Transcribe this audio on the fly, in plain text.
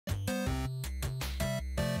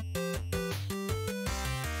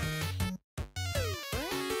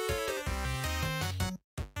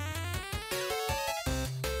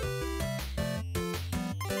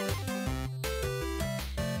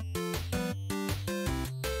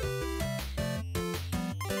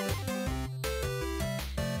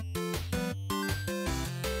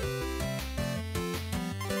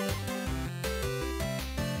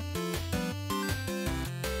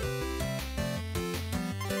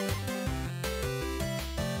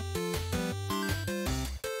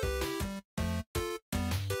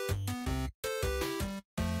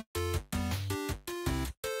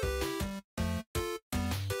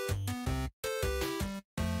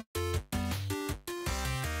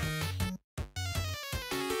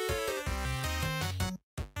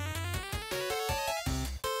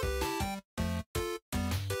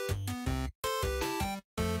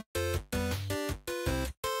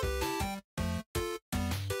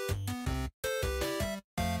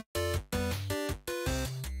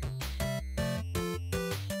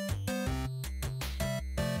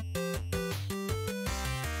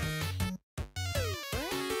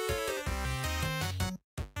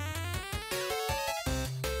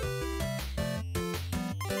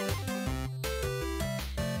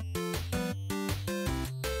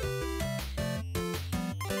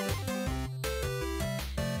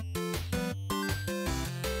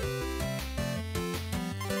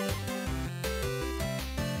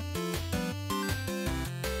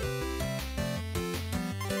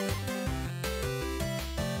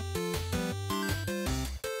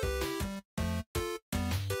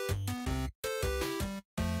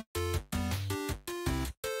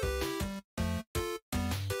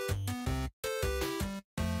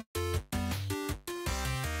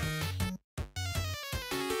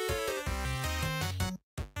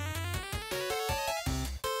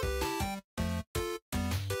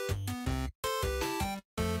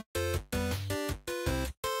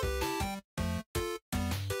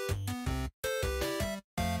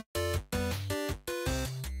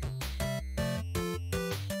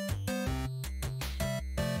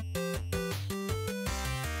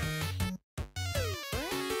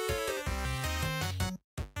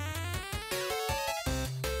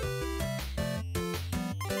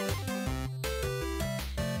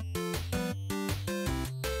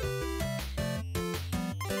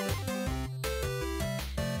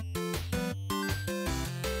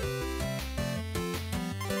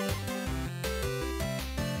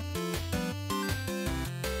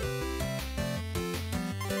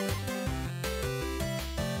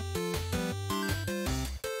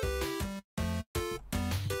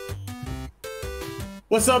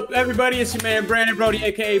What's up, everybody? It's your man, Brandon Brody,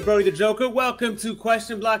 a.k.a. Brody the Joker. Welcome to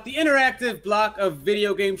Question Block, the interactive block of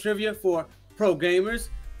video game trivia for pro gamers.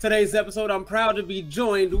 Today's episode, I'm proud to be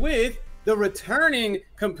joined with the returning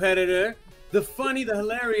competitor, the funny, the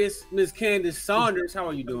hilarious Ms. Kandace Saunders. How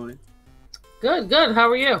are you doing? Good. How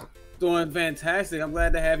are you? Doing fantastic. I'm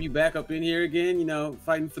glad to have you back up in here again, you know,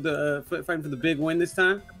 fighting for the big win this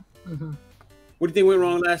time. Mm-hmm. What do you think went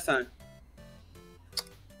wrong last time?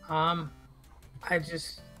 I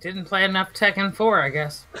just didn't play enough Tekken 4, I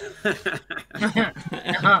guess. Well,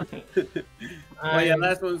 yeah,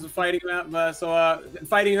 last one was fighting out.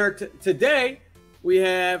 Fighting her today, we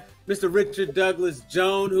have Mr. Richard Douglas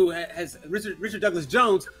Jones,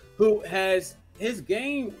 who has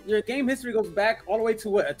your game history goes back all the way to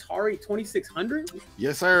what, Atari 2600?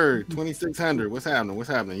 Yes, sir. 2600. What's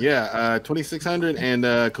happening? Yeah, 2600 and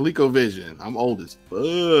ColecoVision. I'm old as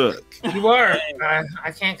fuck. You are.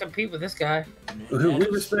 I can't compete with this guy. We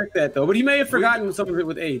respect that, though. But he may have forgotten some of it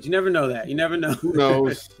with age. You never know that. You never know. Who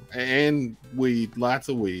knows? And weed. Lots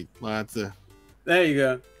of weed. There you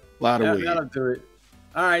go. Lot of weed. That'll do it.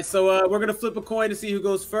 All right, so we're going to flip a coin to see who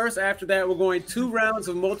goes first. After that, we're going 2 rounds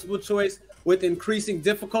of multiple choice with increasing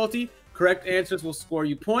difficulty. Correct answers will score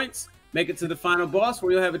you points. Make it to the final boss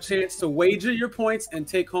where you'll have a chance to wager your points and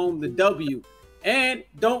take home the W. And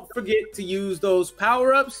don't forget to use those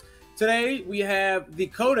power-ups. Today, we have the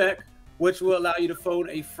codec, which will allow you to phone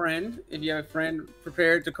a friend if you have a friend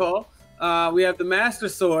prepared to call. We have the Master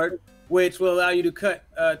Sword, which will allow you to cut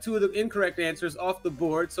 2 of the incorrect answers off the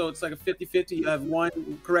board. So it's like a 50-50. You have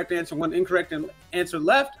 1 correct answer, 1 incorrect answer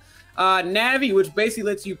left. Navi, which basically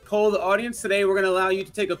lets you poll the audience. Today, we're going to allow you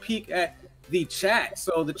to take a peek at the chat.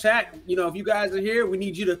 So the chat, you know, if you guys are here, we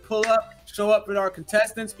need you to pull up, show up with our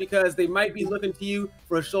contestants because they might be looking to you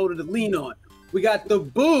for a shoulder to lean on. We got the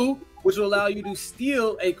Boo, which will allow you to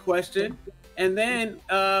steal a question. And then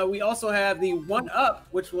we also have the 1-Up,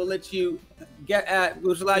 which will let you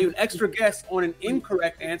which will allow you an extra guess on an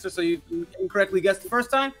incorrect answer. So you incorrectly guessed the first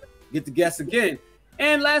time, you get to guess again.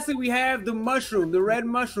 And lastly, we have the mushroom, the red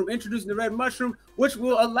mushroom, introducing the red mushroom, which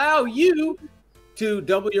will allow you to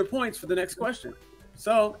double your points for the next question.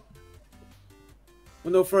 So,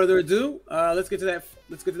 with no further ado, let's get to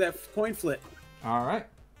that coin flip. All right.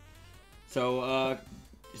 So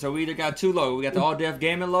we either got 2 logos. We got the All Def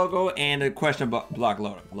Gaming logo and the Question Block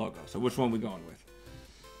logo. So which one we going with?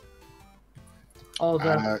 All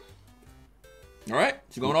Def. All right.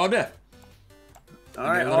 So going All Def. All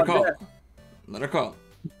right, All Def. Let her call.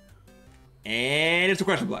 And it's a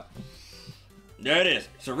Question Block. There it is.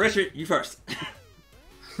 So Richard, you first.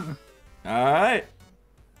 All right.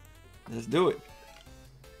 Let's do it.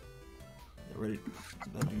 You ready?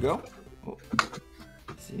 Let you go. Oh.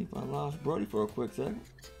 Let's see if I lost Brody for a quick second.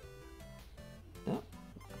 Yep.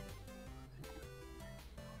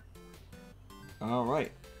 All right.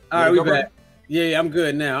 All right, we back. Yeah, I'm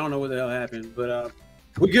good now. I don't know what the hell happened, but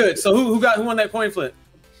we good. So who won that coin flip?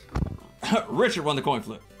 Richard won the coin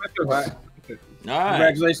flip. All right. All right.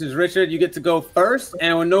 Congratulations, Richard. You get to go first.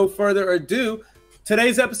 And with no further ado,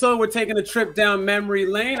 today's episode, we're taking a trip down memory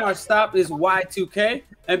lane. Our stop is Y2K.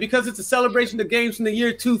 And because it's a celebration of games from the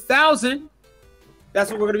year 2000,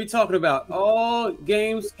 that's what we're going to be talking about. All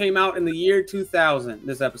games came out in the year 2000,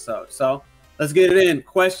 this episode. So let's get it in.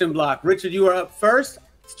 Question block. Richard, you are up first.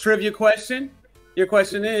 It's a trivia question. Your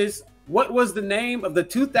question is, what was the name of the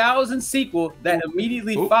 2000 sequel that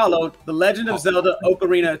immediately followed The Legend of Zelda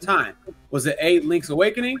Ocarina of Time? Was it A, Link's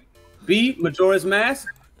Awakening, B, Majora's Mask,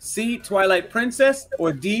 C, Twilight Princess,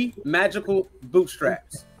 or D, Magical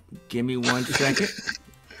Bootstraps? Give me 1 second.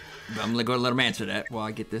 I'm going to let him answer that while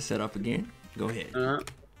I get this set up again. Go ahead.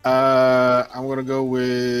 I'm going to go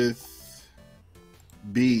with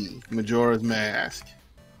B, Majora's Mask.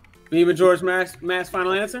 B, Majora's Mask,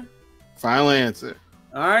 final answer? Final answer.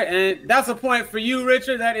 All right, and that's a point for you,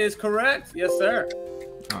 Richard. That is correct. Yes, sir.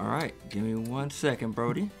 All right. Give me 1 second,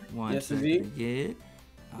 Brody. Yes, second. indeed.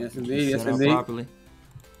 Yes, indeed. Yes, indeed. Properly.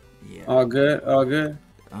 Yeah. All good.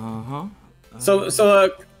 Uh-huh. So,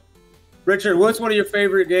 Richard, what's one of your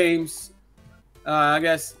favorite games, I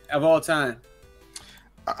guess, of all time?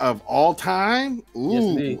 Of all time?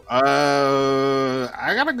 Ooh. Yes,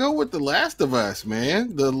 I got to go with The Last of Us,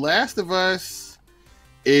 man. The Last of Us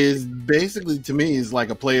is basically, to me, is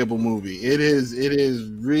like a playable movie. It is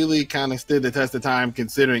really kind of stood the test of time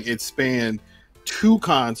considering it spanned 2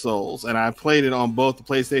 consoles, and I played it on both the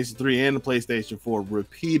PlayStation 3 and the PlayStation 4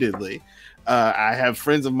 repeatedly. I have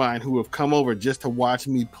friends of mine who have come over just to watch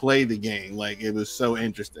me play the game. Like, it was so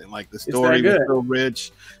interesting. Like, the story was so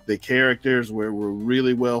rich. The characters were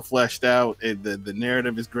really well fleshed out. The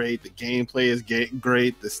narrative is great. The gameplay is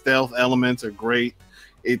great. The stealth elements are great.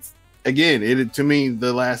 it's again, to me,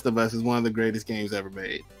 The Last of Us is one of the greatest games ever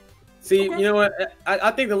made. See, you know what? I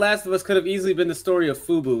think The Last of Us could have easily been the story of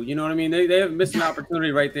FUBU. You know what I mean? They have missed an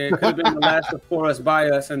opportunity right there. It could have been The Last of For Us, By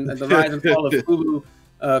Us, and the rise and fall of FUBU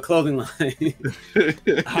clothing line.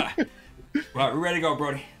 Right, we're ready to go,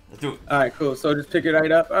 Brody. Let's do it. All right, cool. So just pick it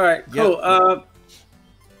right up. All right, cool.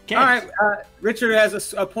 Yep. All right, Richard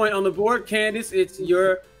has a point on the board. Candace, it's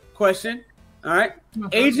your question. All right.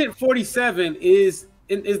 Agent 47 is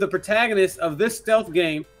the protagonist of this stealth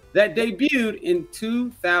game that debuted in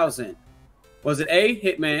 2000. Was it A,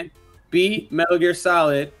 Hitman, B, Metal Gear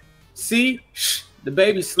Solid, C, The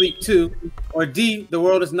Baby Sleep 2, or D, The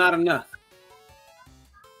World Is Not Enough?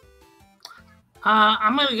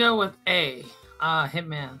 I'm going to go with A,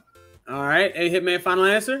 Hitman. All right, A, Hitman, final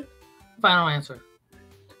answer? Final answer.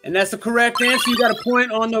 And that's the correct answer. You got a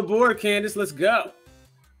point on the board, Candace. Let's go.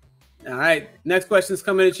 All right, next question is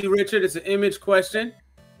coming at you, Richard. It's an image question.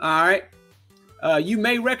 All right. You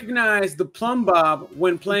may recognize the Plumb Bob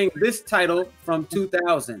when playing this title from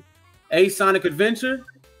 2000. A, Sonic Adventure,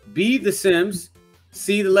 B, The Sims,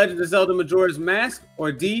 C, The Legend of Zelda Majora's Mask,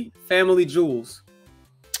 or D, Family Jewels?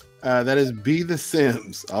 That is B, The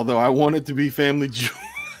Sims, although I want it to be Family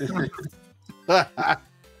Jewels. All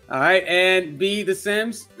right, and B, The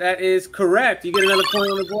Sims, that is correct. You get another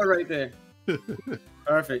point on the board right there.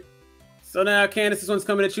 Perfect. So now, Candace, this one's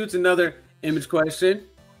coming at you. It's another image question.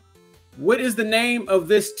 What is the name of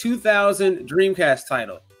this 2000 Dreamcast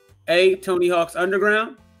title? A, Tony Hawk's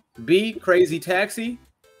Underground, B, Crazy Taxi,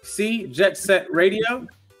 C, Jet Set Radio,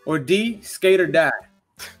 or D, Skate or Die?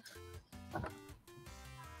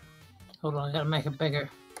 Hold on, I gotta make it bigger.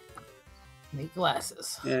 Need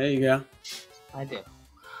glasses. Yeah, there you go. I do.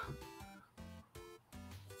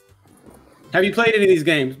 Have you played any of these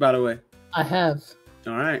games, by the way? I have.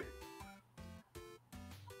 All right.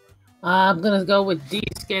 I'm gonna go with D,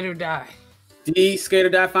 Skate or Die. D, Skate or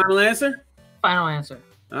Die, final answer? Final answer.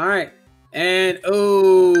 All right. And,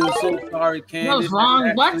 oh, so sorry, Candace. That was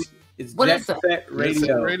wrong. What? It's What Jet is that? Set Radio. Jet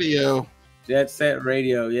Set Radio. Jet Set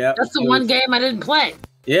Radio, yeah. That's the one game I didn't play.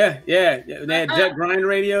 Yeah. They had Jet Grind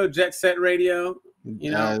Radio, Jet Set Radio.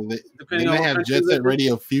 You know, depending on. They have Jet Set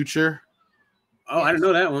Radio Future. Oh, I didn't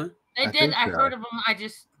know that one. They did. I heard of them. I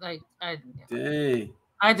just Dang.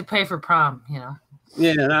 I had to pay for prom. You know.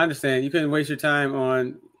 Yeah, no, I understand. You couldn't waste your time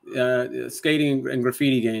on skating and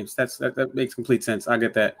graffiti games. That makes complete sense. I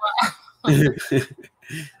get that.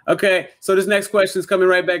 Okay, so this next question is coming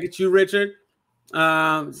right back at you, Richard.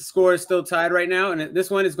 The score is still tied right now, and this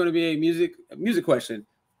one is going to be a music question.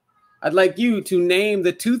 I'd like you to name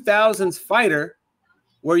the 2000s fighter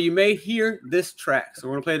where you may hear this track. So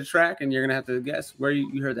we're going to play the track, and you're going to have to guess where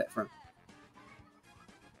you heard that from.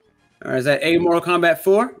 All right, is that A, Mortal Kombat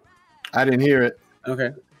 4? I didn't hear it.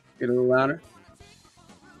 Okay, get a little louder.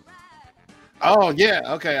 Oh, yeah.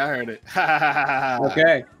 Okay, I heard it.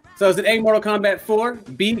 Okay. So is it A, Mortal Kombat 4,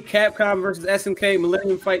 B, Capcom versus SNK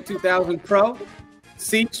Millennium Fight 2000 Pro,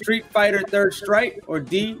 C, Street Fighter Third Strike, or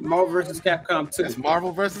D, Marvel versus Capcom 2? It's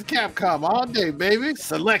Marvel versus Capcom all day, baby.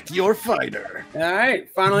 Select your fighter. All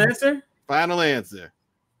right. Final answer? Final answer.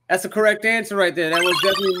 That's the correct answer right there. That was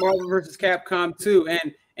definitely Marvel versus Capcom 2.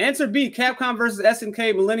 And answer B, Capcom versus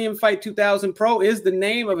SNK Millennium Fight 2000 Pro is the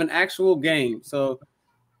name of an actual game. So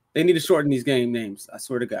they need to shorten these game names. I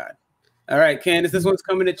swear to God. All right, Candace, this one's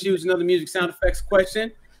coming to choose another music sound effects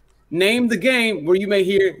question. Name the game where you may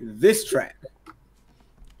hear this track.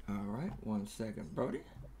 All right, 1 second, Brody.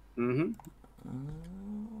 Mm-hmm.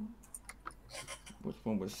 Which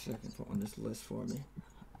one was second on this list for me?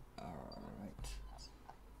 All right.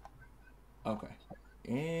 Okay.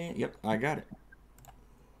 And, yep, I got it.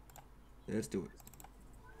 Let's do it.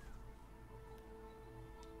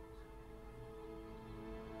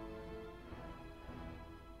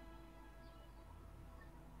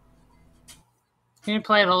 Can you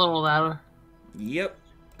play it a little louder? Yep.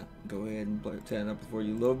 Go ahead and turn it up for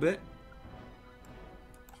you a little bit.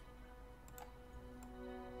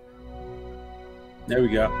 There we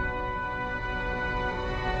go.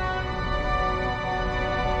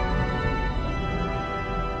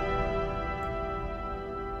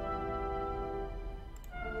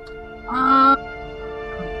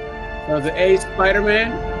 So is it A,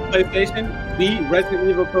 Spider-Man, PlayStation, B, Resident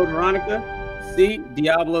Evil Code Veronica, C,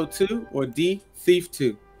 Diablo 2, or D, Thief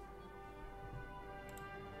 2?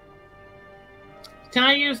 Can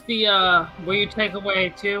I use the where you take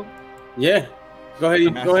away 2? Yeah. Go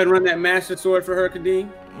ahead and run that Master Sword for her,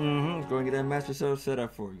 Kadeem. Mm-hmm. Go and get that Master Sword set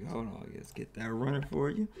up for you. Hold on. Let's get that running for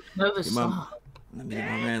you. No, the song. Let me get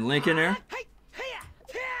my man Link in there.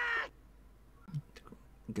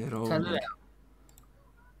 Good old Link.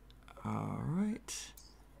 All right.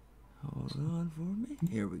 Hold on for me.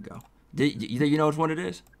 Here we go. You think you know which one it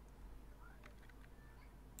is?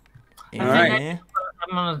 All right.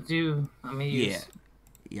 I'm gonna use.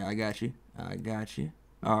 Yeah, I got you.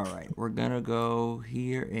 All right, we're gonna go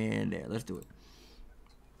here and there. Let's do it.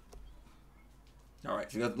 All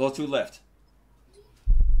right, so you got those two left.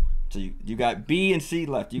 So you got B and C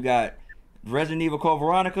left. You got Resident Evil Code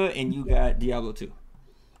Veronica and you got Diablo 2.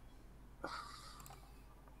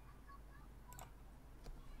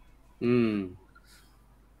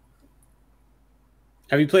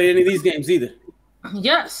 Have you played any of these games either?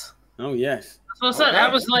 Yes. Oh, yes. That's what I said.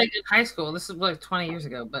 I was like in high school. This is like 20 years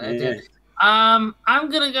ago, but I did. I'm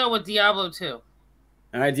gonna go with Diablo 2. All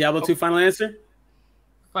right, Diablo 2, final answer?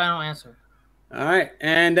 Final answer. All right,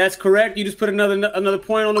 and that's correct. You just put another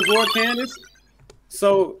point on the board, Kandace.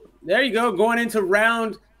 So there you go. Going into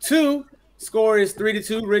round 2, score is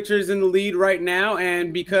 3-2. Richard's in the lead right now,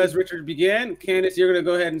 and because Richard began, Kandace, you're gonna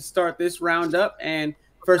go ahead and start this round up. And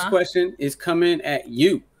first question is coming at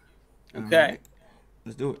you. Okay, right.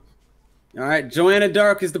 Let's do it. All right, Joanna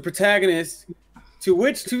Dark is the protagonist to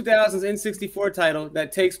which 2000's N64 title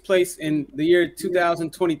that takes place in the year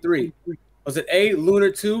 2023? Was it A, Lunar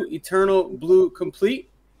 2, Eternal Blue Complete?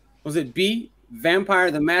 Was it B, Vampire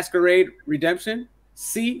the Masquerade Redemption?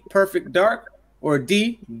 C, Perfect Dark? Or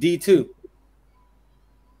D, D2?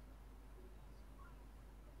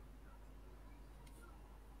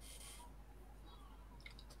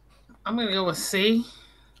 I'm going to go with C.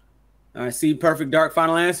 All right, C, Perfect Dark,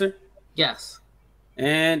 final answer? Yes.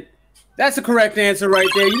 And that's the correct answer right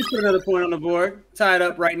there. You just put another point on the board. Tied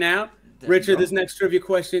up right now. Richard, this next trivia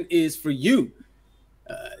question is for you.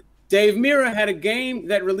 Dave Mirra had a game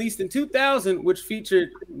that released in 2000 which featured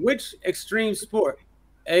which extreme sport?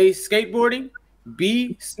 A, skateboarding,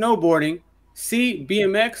 B, snowboarding, C,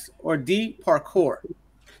 BMX, or D, parkour?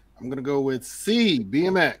 I'm going to go with C,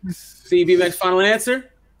 BMX. C, BMX, final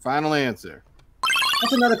answer? Final answer.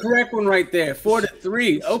 That's another correct one right there.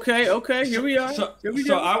 4-3. Okay, here we are. Here we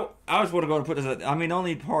go. I was going to put this. I mean, the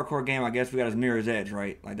only parkour game I guess we got is Mirror's Edge,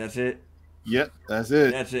 right? Like that's it. Yep, that's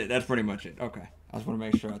it. That's it. That's pretty much it. Okay, I just want to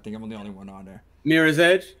make sure. I think I'm the only one on there. Mirror's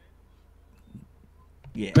Edge.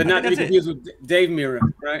 Yeah, but not to be confused with Dave Mirra,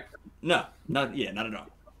 right? No, not at all.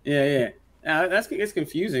 Yeah. It's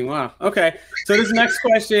confusing. Wow. Okay, so this next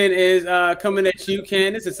question is coming at you,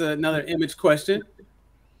 Kandace. It's another image question.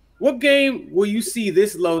 What game will you see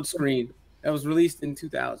this load screen that was released in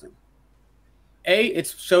 2000? A,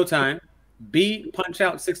 it's Showtime. B,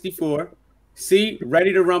 Punch-Out 64. C,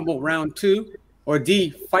 Ready to Rumble Round 2. Or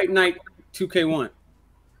D, Fight Night 2K1.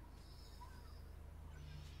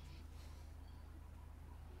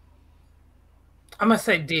 I'm going to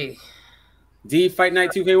say D. D, Fight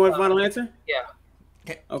Night 2K1, final answer? Yeah.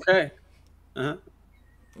 Okay. All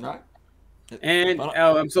right. And,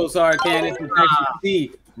 I'm so sorry, Kandace.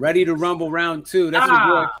 D, Ready to Rumble Round 2. That's your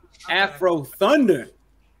boy, Afro Thunder.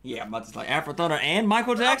 Yeah, I'm about to say Afro Thunder and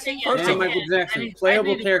Michael Jackson. And Michael Jackson.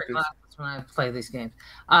 Playable characters. When I play these games.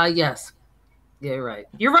 Yes. Yeah, you're right.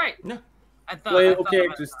 You're right. No. Playable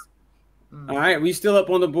characters. All right, we still up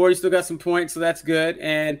on the board. You still got some points, so that's good.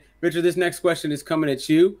 And Richard, this next question is coming at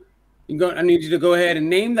you. I need you to go ahead and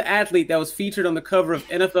name the athlete that was featured on the cover of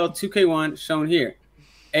NFL 2K1 shown here.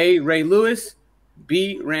 A, Ray Lewis.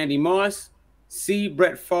 B, Randy Moss. C,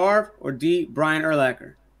 Brett Favre. Or D, Brian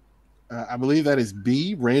Urlacher? I believe that is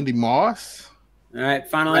B, Randy Moss. All right,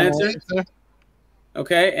 final answer?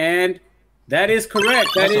 Okay, and that is correct.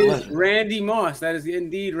 That is Randy Moss. That is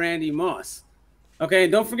indeed Randy Moss. Okay,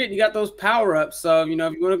 and don't forget you got those power-ups. So, if you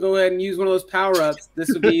want to go ahead and use one of those power-ups, this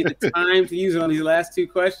would be the time to use it on these last two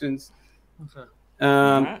questions. Okay.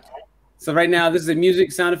 So right now, this is a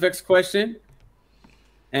music sound effects question,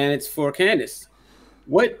 and it's for Kandace.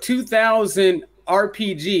 What 2000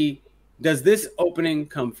 RPG does this opening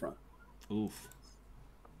come from? Oof.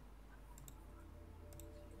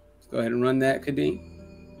 Let's go ahead and run that, Kadeem.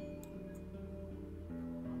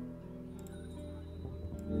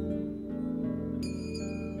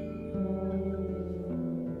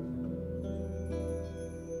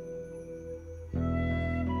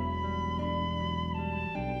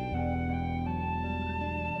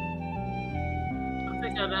 I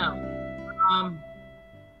think I know.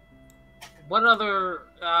 What other?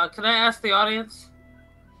 Can I ask the audience?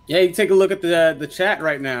 Yeah, you can take a look at the chat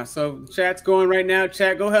right now. So the chat's going right now.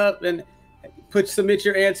 Chat, go help and submit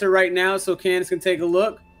your answer right now so Kandace can take a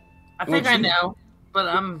look. I think I know,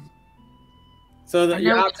 but So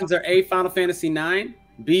your options are A, Final Fantasy 9,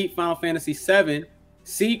 B, Final Fantasy 7,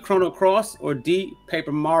 C, Chrono Cross, or D,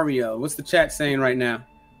 Paper Mario. What's the chat saying right now?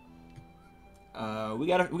 We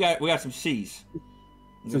got some C's.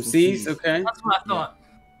 Some C's, okay. That's what I thought.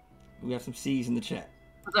 We have some C's in the chat.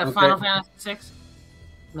 Was that Okay. Final Fantasy 6?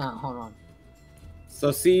 No, hold on.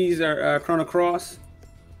 So C's are Chrono Cross.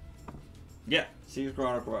 Yeah, C is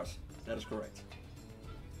Chrono Cross. That is correct.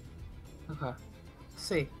 Okay.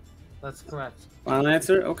 C. That's correct. Final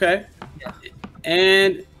answer. Okay. Yeah.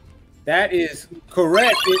 And that is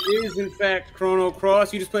correct. It is in fact Chrono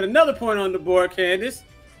Cross. You just put another point on the board, Kandace.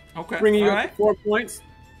 Okay. Bringing you all up to 4 points.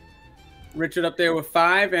 Richard up there with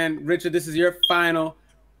 5. And Richard, this is your final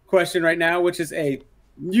question right now, which is a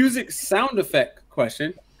music sound effect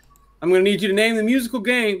question. I'm going to need you to name the musical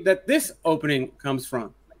game that this opening comes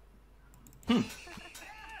from.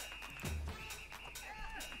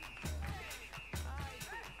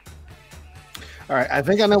 All right, I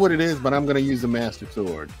think I know what it is, but I'm going to use the Master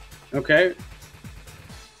Sword. Okay.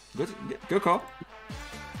 Good call.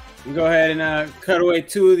 You go ahead and cut away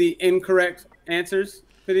 2 of the incorrect answers,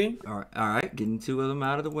 Kadeem. All right. Getting 2 of them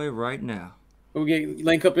out of the way right now. We'll get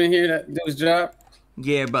Link up in here to do his job.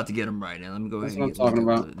 Yeah, about to get them right now. Let me go ahead That's and what I'm get talking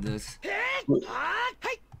Link up with this.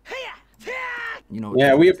 You know.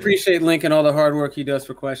 Yeah, we appreciate Link and all the hard work he does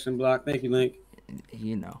for Question Block. Thank you, Link.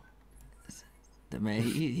 You know, the man.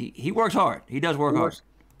 He works hard. He does work hard.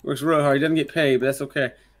 Works real hard. He doesn't get paid, but that's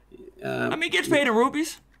okay. I mean, he gets paid in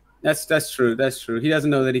rupees. That's true. That's true. He doesn't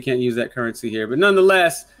know that he can't use that currency here. But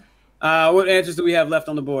nonetheless, what answers do we have left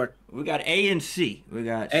on the board? We got A and C. We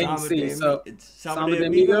got A and C. So Samba Samba de de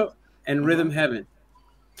Amigo Amigo and Rhythm Heaven.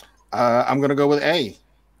 I'm going to go with A.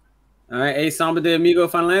 All right, A, Samba de Amigo,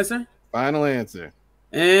 final answer? Final answer.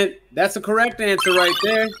 And that's a correct answer right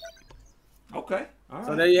there. Okay. All right.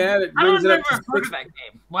 So there you have it. I don't Brings it up remember to heard 6. of that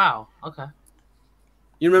game. Wow. Okay.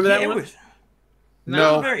 You remember Yeah, that it one? was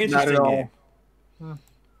No, a very not interesting at all. game.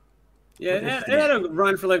 Yeah, it had a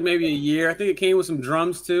run for like maybe a year. I think it came with some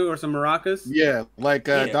drums too, or some maracas. Yeah, like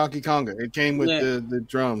Yeah. Donkey Konga. It came with Yeah. the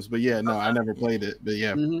drums, but yeah, no, I never played it. But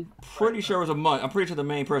yeah, Mhm. Pretty sure it was a monkey. I'm pretty sure the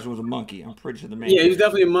main person was a monkey. I'm pretty sure the main. Yeah, he was person-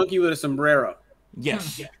 definitely a monkey with a sombrero.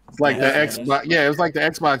 Yes. it's like Yeah, the that's- Xbox. Yeah, it was like the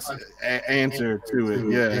Xbox answer to it.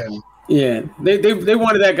 Yeah, Yeah, they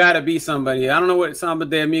wanted that guy to be somebody. I don't know what Samba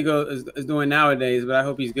de Amigo is doing nowadays, but I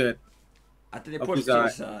hope he's good. I think they Hope pushed he's it to the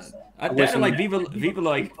alright. side. I I wish think him- like Viva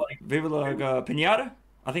Pinata.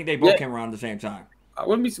 I think they both Yeah. came around at the same time. I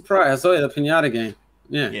wouldn't be surprised. I saw the pinata game.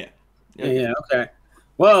 Yeah. Yeah. Okay.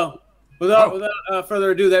 Well, without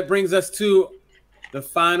further ado, that brings us to the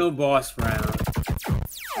final boss round.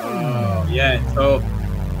 Yeah. So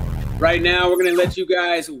right now we're gonna let you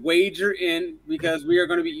guys wager in because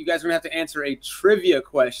you guys are gonna have to answer a trivia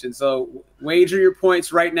question. So wager your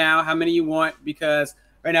points right now, how many you want, because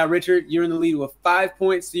right now, Richard, you're in the lead with 5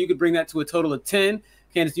 points, so you could bring that to a total of 10.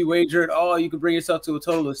 Candace, you wager it all, you could bring yourself to a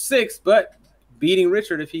total of 6, but beating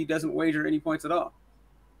Richard if he doesn't wager any points at all.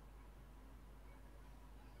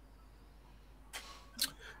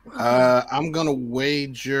 I'm gonna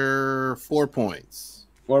wager 4 points.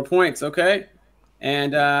 4 points, okay.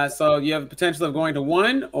 And so you have the potential of going to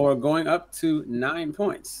 1 or going up to 9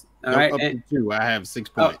 points. All right. Up to 2. I have 6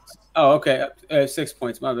 points. Oh, okay. 6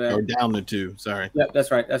 points. My bad. Or down to 2. Sorry. Yep,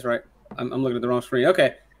 that's right. That's right. I'm looking at the wrong screen.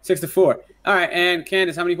 Okay, 6-4. All right. And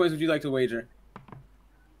Candace, how many points would you like to wager?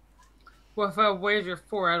 Well, if I wager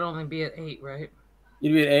 4, I'd only be at 8, right?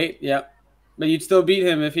 You'd be at 8. Yep. But you'd still beat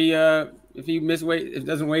him if he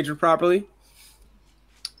doesn't wager properly,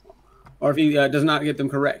 or if he does not get them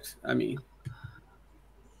correct. I mean.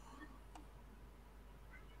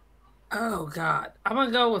 Oh God, I'm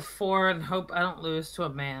gonna go with 4 and hope I don't lose to a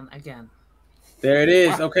man again. There it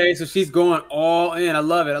is. Okay, so she's going all in. I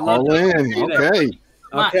love it. I love All it. in. Okay.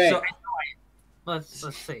 Okay. So,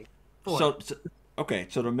 let's see. 4.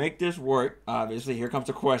 So to make this work, obviously, here comes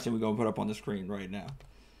the question we're gonna put up on the screen right now.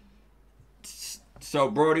 So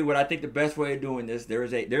Brody, what I think the best way of doing this,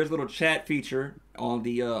 there's a little chat feature on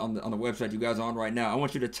the website you guys are on right now. I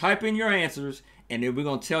want you to type in your answers, and then we're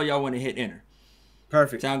gonna tell y'all when to hit enter.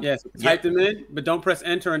 Perfect. Yes. Type Yep. them in, but don't press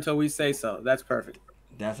enter until we say so. That's perfect.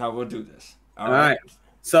 That's how we'll do this. All right.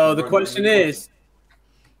 So the question is,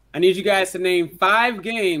 I need you guys to name 5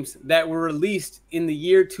 games that were released in the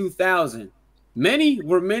year 2000. Many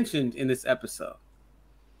were mentioned in this episode.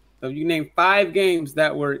 So if you name 5 games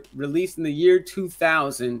that were released in the year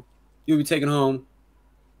 2000, you'll be taking home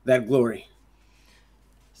that glory.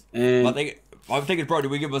 And I think it's Brody.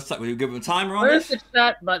 We give him a timer on Where's this. the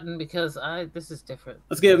chat button? Because this is different.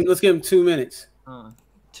 let's give him 2 minutes.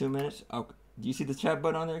 2 minutes. Okay. Do you see the chat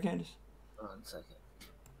button on there, Candace? 1 second.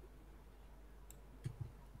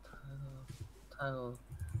 Title.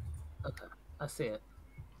 Okay, I see it.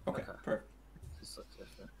 Okay. Okay. Perfect. This looks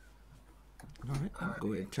different. All right. I'll go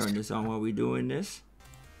ahead and turn this on while we're doing this.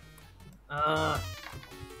 Mm-hmm.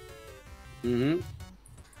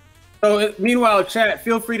 So, meanwhile, chat,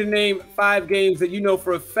 feel free to name 5 games that you know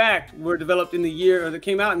for a fact were developed in the year, or that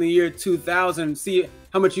came out in the year 2000. See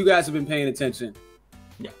how much you guys have been paying attention.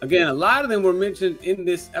 Yeah. Again, a lot of them were mentioned in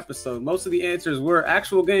this episode. Most of the answers were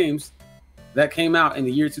actual games that came out in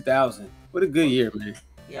the year 2000. What a good year, man.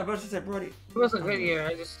 Yeah, but I just said, Brody. It was a good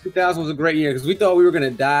year. 2000 was a great year because we thought we were gonna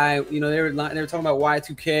die. You know, they were talking about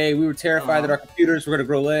Y2K. We were terrified that our computers were gonna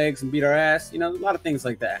grow legs and beat our ass. You know, a lot of things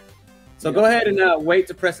like that. So go ahead and wait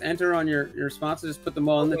to press enter on your responses. Just put them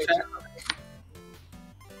all in the chat.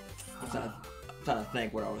 I'm trying to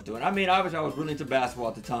think what I was doing. I mean, I was really into basketball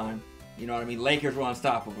at the time. You know what I mean? Lakers were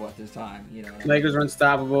unstoppable at this time. You know. Lakers were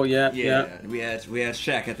unstoppable. Yeah. We had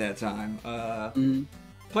Shaq at that time.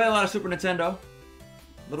 Played a lot of Super Nintendo.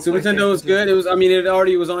 Super Nintendo was good. It was. I mean, it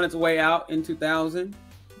already was on its way out in 2000.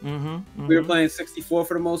 We were playing 64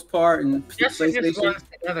 for the most part, and PlayStation. Just runs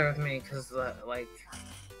together with me because like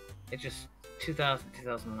it's just 2000,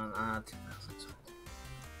 2001, 2000.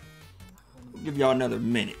 I'll give y'all another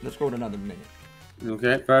minute. Let's go with another minute.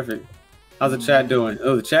 Okay, perfect. How's the chat doing?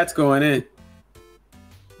 Oh, the chat's going in.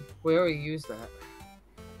 We already used that.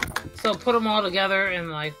 So put them all together in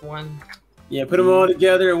like one. Yeah, put them all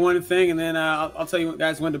together in one thing, and then I'll tell you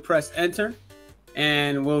guys when to press enter,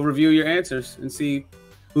 and we'll review your answers and see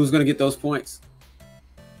who's going to get those points.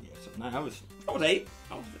 Yeah, so I was 8.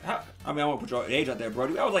 I won't put your age out there,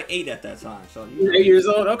 Brody. I was like 8 at that time. So you know, 8 years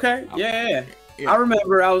old. Okay, yeah. I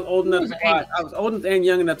remember I was old enough to watch. I was old and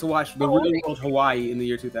young enough to watch the really old Hawaii in the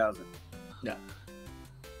year 2000. Yeah.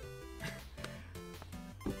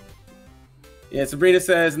 Yeah, Sabrina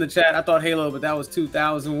says in the chat, I thought Halo, but that was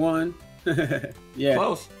 2001. Yeah.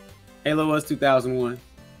 Close. Halo was 2001.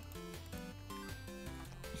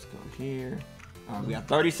 Let's go here. All right, we got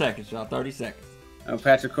 30 seconds, y'all. 30 seconds. Oh,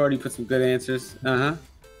 Patrick Cordy put some good answers.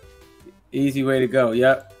 Easy way to go.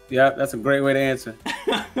 Yep. That's a great way to answer.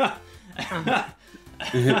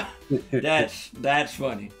 That's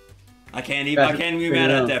funny. I can't even be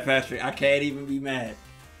mad at that, Patrick. I can't even be mad.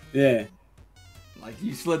 Yeah. Like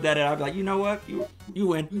you slid that in, I'd be like, you know what? You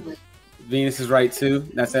win. Venus is right too.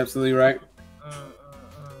 That's absolutely right.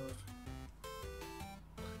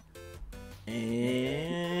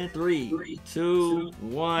 And 3, 2,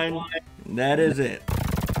 1. That is it.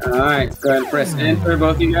 All right. Go ahead and press enter,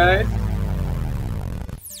 both of you guys.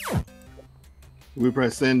 We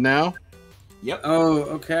press send now. Yep. Oh,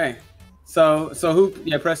 okay. So who?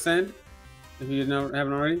 Yeah, press send. If you haven't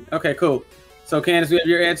already. Okay, cool. So Kandace, we have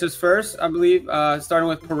your answers first, I believe. Starting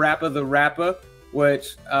with Parappa the Rapper,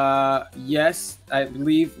 which yes, I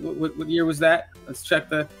believe. What year was that? Let's check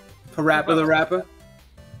the Parappa the Rapper.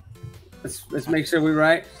 Let's make sure we're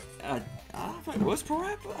right. What's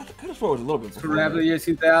Parappa? I could have sworn it was a little bit before. Parappa the year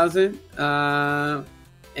 2000. And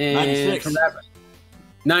 96. Parappa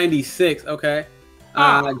 96. Okay.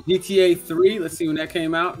 GTA 3. Let's see when that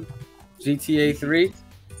came out. GTA 3.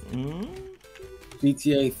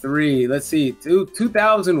 GTA 3. Let's see.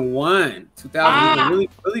 2001. 2001.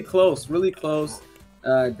 Really close.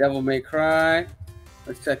 Devil May Cry.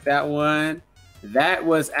 Let's check that one. That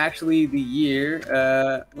was actually the year.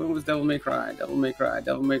 When was Devil May Cry? Devil May Cry.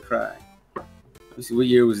 Let's see. What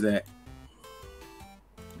year was that?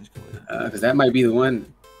 Because that might be the one.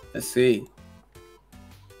 Let's see.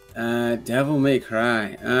 Devil May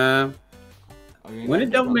Cry. When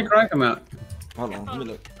did Devil May Cry come out? Hold on, let me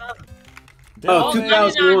look.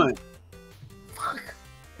 2001. Fuck.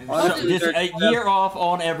 Just a year off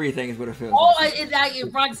on everything is what it feels like.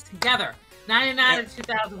 It runs together. 99 to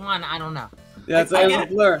 2001. I don't know. Yeah, it's a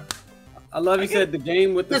blur. I love you said the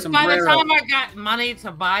game with the sombrero. By the time I got money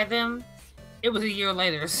to buy them, it was a year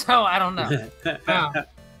later. So I don't know. That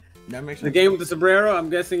makes sense. The game with the sombrero. I'm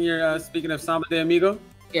guessing you're speaking of Samba de Amigo.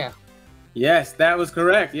 Yeah. Yes, that was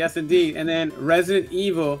correct. Yes, indeed. And then Resident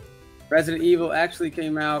Evil. Resident Evil actually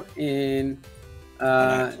came out in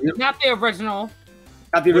not the original.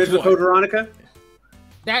 Not the original Code Veronica.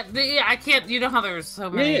 I can't. You know how there's so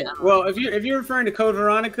many. Yeah. Well, if you're referring to Code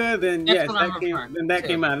Veronica, then yes, that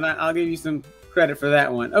came out, and I'll give you some credit for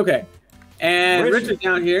that one. Okay. And Richard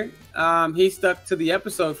down here, he stuck to the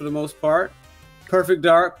episode for the most part. Perfect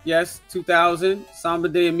Dark, yes, 2000. Samba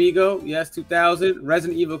de Amigo, yes, 2000.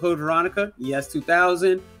 Resident Evil Code Veronica, yes,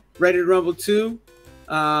 2000. Ready to Rumble 2,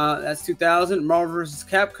 that's 2000. Marvel vs.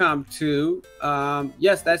 Capcom 2,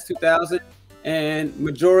 yes, that's 2000. And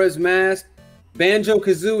Majora's Mask,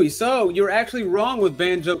 Banjo-Kazooie. So you're actually wrong with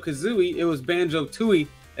Banjo-Kazooie. It was Banjo-Tooie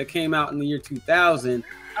that came out in the year 2000.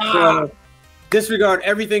 So disregard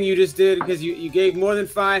everything you just did because you gave more than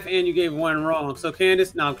 5 and you gave 1 wrong. So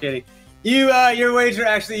Kandace, no, I'm kidding. Your wager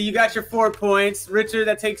actually, you got your 4 points. Richard,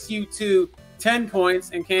 that takes you to 10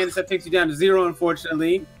 points, and Kandace, that takes you down to 0,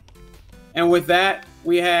 unfortunately. And with that,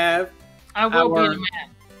 we have I will be a man.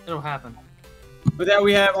 It'll happen. With that,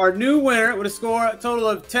 we have our new winner with a total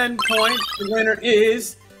of 10 points. The winner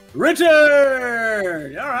is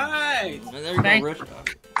Richard. All right. There you go, Rich.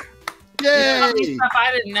 Yay! Stuff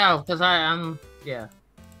I didn't know because I'm yeah.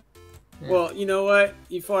 Well, you know what?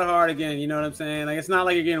 You fought hard again. You know what I'm saying? Like, it's not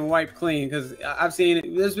like you're getting wiped clean, because I've seen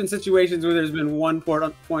it. There's been situations where there's been 1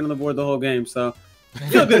 point on the board the whole game. So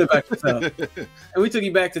feel good about yourself. And we took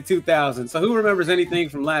you back to 2000. So who remembers anything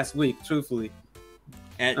from last week, truthfully?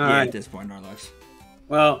 At this point in our lives.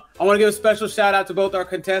 Well, I want to give a special shout out to both our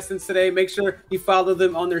contestants today. Make sure you follow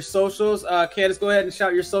them on their socials. Kandace, go ahead and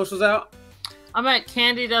shout your socials out. I'm at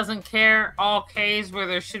Candy Doesn't Care, all K's where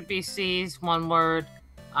there should be C's, one word.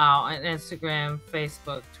 On Instagram,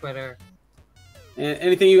 Facebook, Twitter. And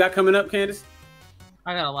anything you got coming up, Kandace?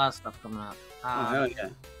 I got a lot of stuff coming up. Hell yeah.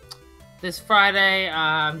 This Friday,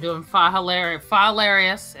 I'm doing Fa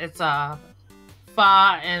Hilarious. It's Fa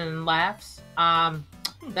and Laughs.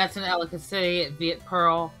 That's in Ellicott City at Viet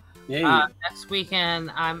Pearl. Yeah. Next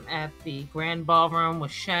weekend, I'm at the Grand Ballroom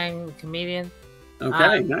with Shang, the comedian.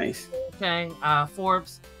 Okay, nice. Shang,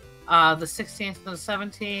 Forbes. The 16th and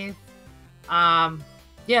the 17th.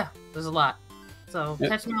 Yeah, there's a lot. So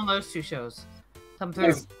catch me on those 2 shows. Come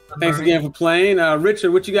through. Thanks again for playing.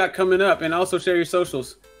 Richard, what you got coming up? And also share your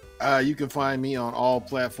socials. You can find me on all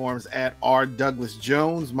platforms at R. Douglas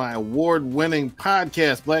Jones. My award-winning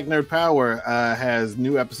podcast, Black Nerd Power, has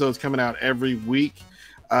new episodes coming out every week.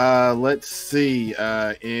 Let's see.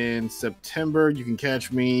 In September, you can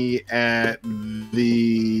catch me at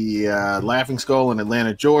the Laughing Skull in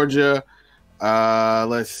Atlanta, Georgia.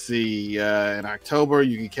 Let's see. In October,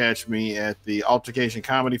 you can catch me at the Altercation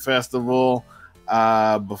Comedy Festival.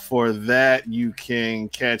 Before that, you can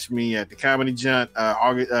catch me at the Comedy Junt,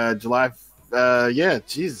 July.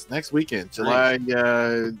 Next weekend, July.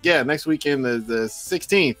 Nice. Next weekend, the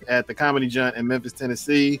 16th at the Comedy Junt in Memphis,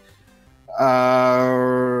 Tennessee.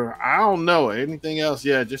 I don't know anything else.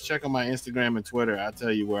 Yeah, just check on my Instagram and Twitter. I'll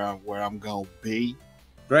tell you where I'm gonna be.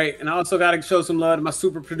 Great. And I also got to show some love to my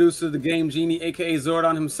super producer, the Game Genie, a.k.a.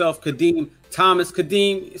 Zordon himself, Kadeem Thomas.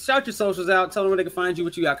 Kadeem, shout your socials out. Tell them where they can find you,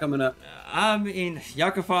 what you got coming up. I mean,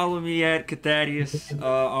 y'all can follow me at Thaddeus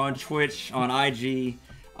on Twitch, on IG.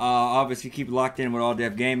 Obviously, keep it locked in with All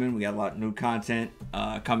Def Gaming. We got a lot of new content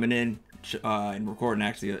coming in and recording,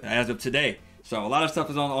 actually, as of today. So a lot of stuff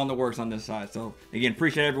is on the works on this side. So, again,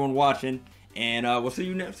 appreciate everyone watching. And we'll see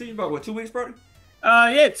you about, 2 weeks, Brody?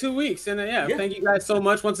 2 weeks. And thank you guys so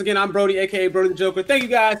much. Once again, I'm Brody, aka Brody the Joker. Thank you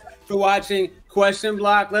guys for watching Question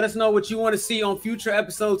Block. Let us know what you want to see on future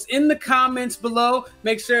episodes in the comments below.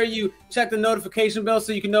 Make sure you check the notification bell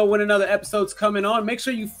so you can know when another episode's coming on. Make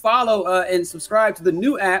sure you follow and subscribe to the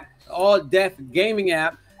new app, All Def Gaming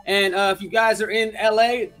app. And if you guys are in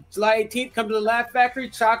LA, July 18th, come to the Laugh Factory,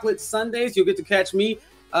 Chocolate Sundays. You'll get to catch me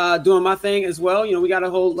doing my thing as well. You know, we got a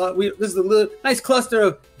whole lot. This is a little nice cluster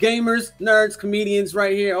of gamers, nerds, comedians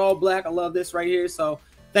right here, all black. I love this right here. So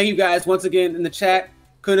thank you guys once again in the chat.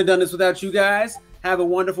 Couldn't have done this without you guys. Have a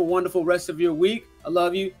wonderful, wonderful rest of your week. I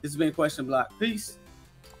love you. This has been Question Block. Peace.